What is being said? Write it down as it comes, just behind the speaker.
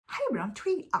everyone,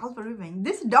 Tree Alvariving.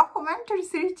 This documentary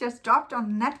series just dropped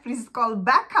on Netflix called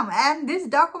Beckham, and this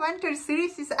documentary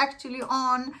series is actually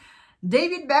on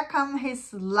David Beckham,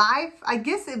 his life. I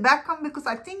guess Beckham, because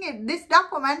I think this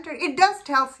documentary, it does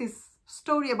tell his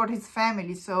story about his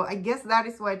family, so I guess that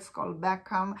is why it's called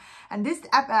Beckham. And this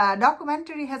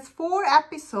documentary has 4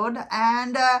 episodes,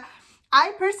 and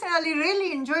I personally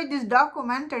really enjoyed this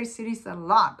documentary series a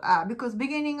lot because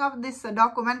beginning of this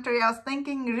documentary, I was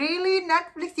thinking, really,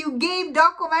 Netflix, you gave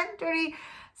documentary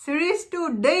series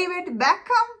to David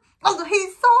Beckham? Although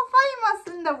he's so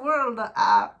famous in the world,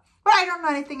 but I don't know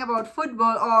anything about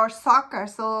football or soccer,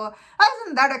 so I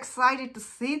wasn't that excited to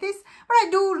see this. But I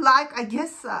do like, I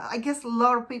guess a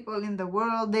lot of people in the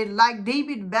world, they like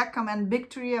David Beckham and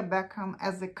Victoria Beckham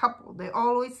as a couple. They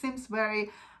always seems very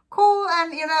cool,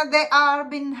 and you know, they are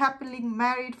been happily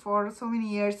married for so many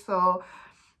years. So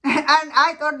and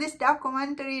I thought this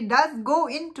documentary does go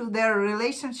into their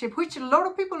relationship, which a lot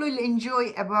of people will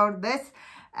enjoy about this.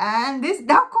 And this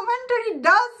documentary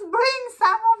does bring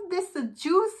some of this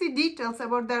juicy details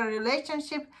about their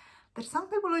relationship that some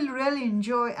people will really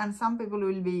enjoy, and some people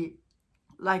will be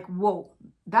like, whoa,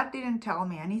 that didn't tell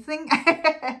me anything.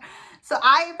 So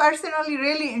I personally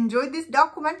really enjoyed this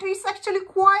documentary. It's actually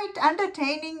quite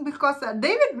entertaining because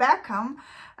David Beckham,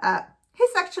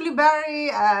 he's actually very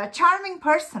charming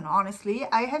person, honestly.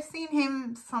 I have seen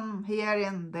him some here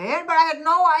and there, but I had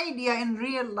no idea in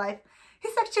real life.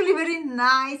 He's actually very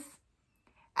nice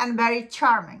and very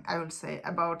charming, I would say,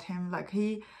 about him. Like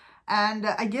and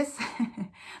I guess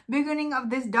beginning of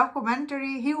this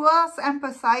documentary, he was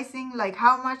emphasizing like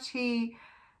how much he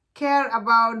care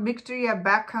about Victoria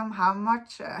Beckham, how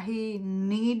much he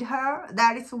need her.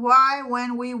 That is why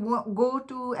when we go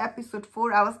to episode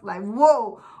 4, I was like,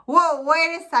 whoa,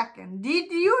 wait a second.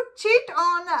 Did you cheat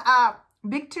on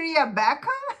Victoria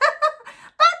Beckham?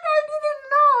 That I didn't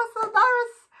know. So that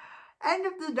was end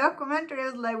of the documentary. I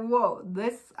was like, whoa,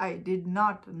 this I did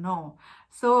not know.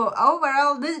 So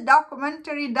overall, this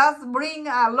documentary does bring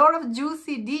a lot of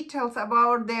juicy details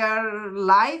about their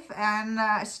life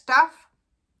and stuff.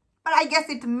 But I guess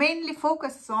it mainly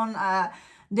focuses on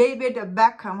David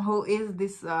Beckham, who is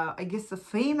this, I guess, a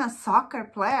famous soccer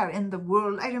player in the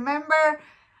world. I remember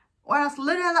when I was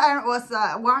little, I was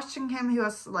watching him. He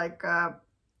was like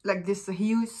this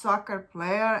huge soccer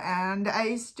player, and I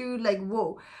used to like,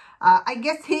 whoa. I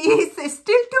guess he is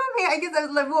still to me. I guess I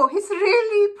was like, whoa, he's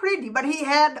really pretty. But he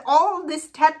had all this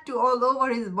tattoo all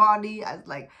over his body. I was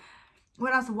like,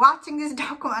 when I was watching this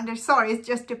documentary, sorry, it's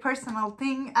just a personal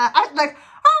thing. I was like,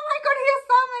 oh my God, he has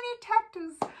so many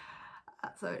tattoos.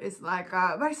 So it's like,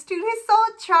 but still, he's so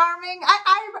charming.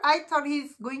 I thought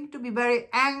he's going to be very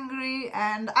angry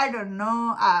and I don't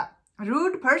know,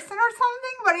 rude person or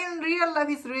something. But in real life,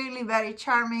 he's really very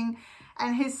charming.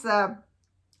 And his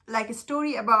like a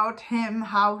story about him,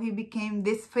 how he became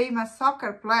this famous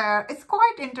soccer player, it's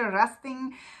quite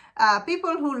interesting.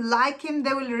 People who like him,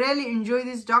 they will really enjoy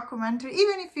this documentary.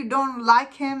 Even if you don't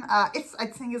like him, I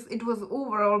think it was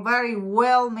overall very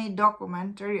well made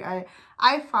documentary.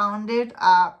 I found it.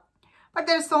 But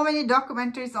there's so many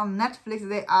documentaries on Netflix.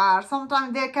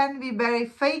 Sometimes they can be very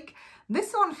fake.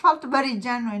 This one felt very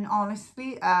genuine,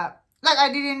 honestly. Like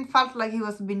I didn't felt like he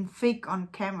was being fake on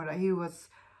camera. He was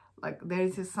like, there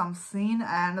is some scene,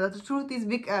 and the truth is,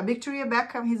 Victoria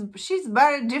Beckham, she's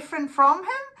very different from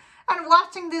him. And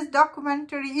watching this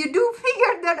documentary, you do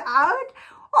figure that out.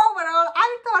 Overall,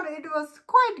 I thought it was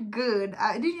quite good.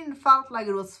 It didn't felt like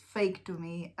it was fake to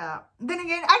me. Then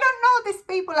again, I don't know these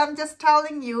people. I'm just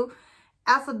telling you,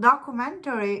 as a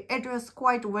documentary, it was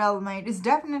quite well made. It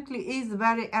definitely is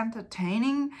very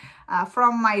entertaining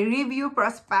from my review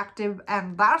perspective.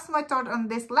 And that's my thought on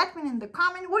this. Let me know in the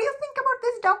comment, what do you think about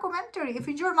this documentary? If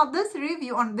you enjoyed this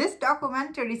review on this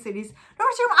documentary series,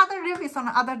 don't share my other reviews on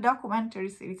other documentary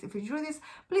series. If you enjoy this,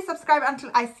 please subscribe.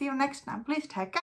 Until I see you next time, please take care.